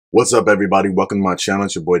What's up, everybody? Welcome to my channel.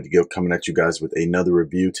 It's your boy Gil coming at you guys with another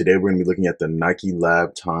review. Today we're going to be looking at the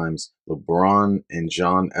Nikelab times LeBron and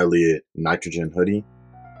John Elliott nitrogen hoodie.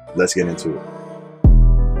 Let's get into it.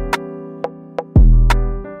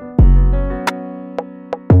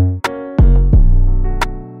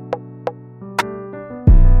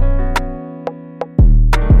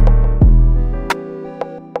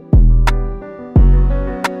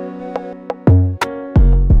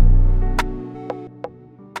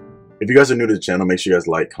 If you guys are new to the channel, make sure you guys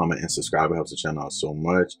like, comment, and subscribe. It helps the channel out so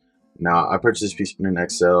much. Now, I purchased this piece in an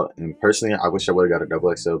XL, and personally, I wish I would have got a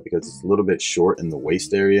double XL because it's a little bit short in the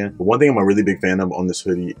waist area. But one thing I'm a really big fan of on this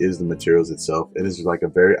hoodie is the materials itself. It is like a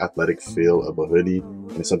very athletic feel of a hoodie,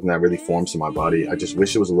 and it's something that really forms to my body. I just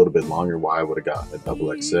wish it was a little bit longer why I would have got a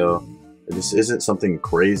double XL. This isn't something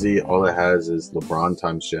crazy. All it has is LeBron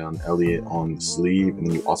times John Elliott on the sleeve, and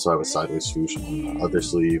then you also have a sideways swoosh on the other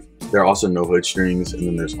sleeve. There are also no hood strings, and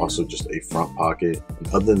then there's also just a front pocket. And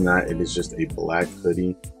other than that, it is just a black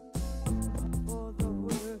hoodie.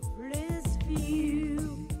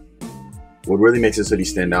 What really makes this hoodie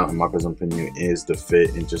stand out, in my personal opinion, is the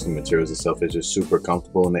fit and just the materials itself. It's just super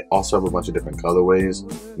comfortable, and they also have a bunch of different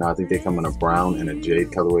colorways. Now, I think they come in a brown and a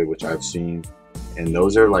jade colorway, which I've seen. And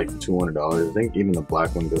those are like $200. I think even the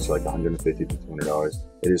black one goes for like $150 to $200.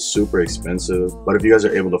 It is super expensive, but if you guys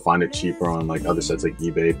are able to find it cheaper on like other sites like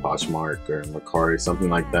eBay, Poshmark, or Mercari, something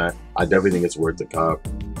like that, I definitely think it's worth the cop.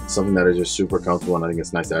 Something that is just super comfortable, and I think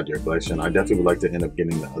it's nice to add to your collection. I definitely would like to end up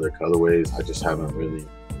getting the other colorways. I just haven't really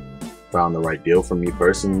found the right deal for me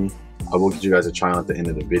personally. I will get you guys a try on at the end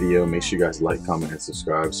of the video. Make sure you guys like, comment, and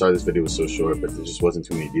subscribe. Sorry this video was so short, but there just wasn't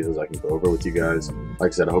too many details I can go over with you guys.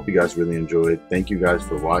 Like I said, I hope you guys really enjoyed. Thank you guys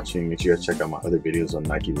for watching. Make sure you guys check out my other videos on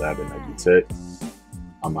Nikelab and Nike Tech.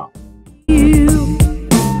 I'm out.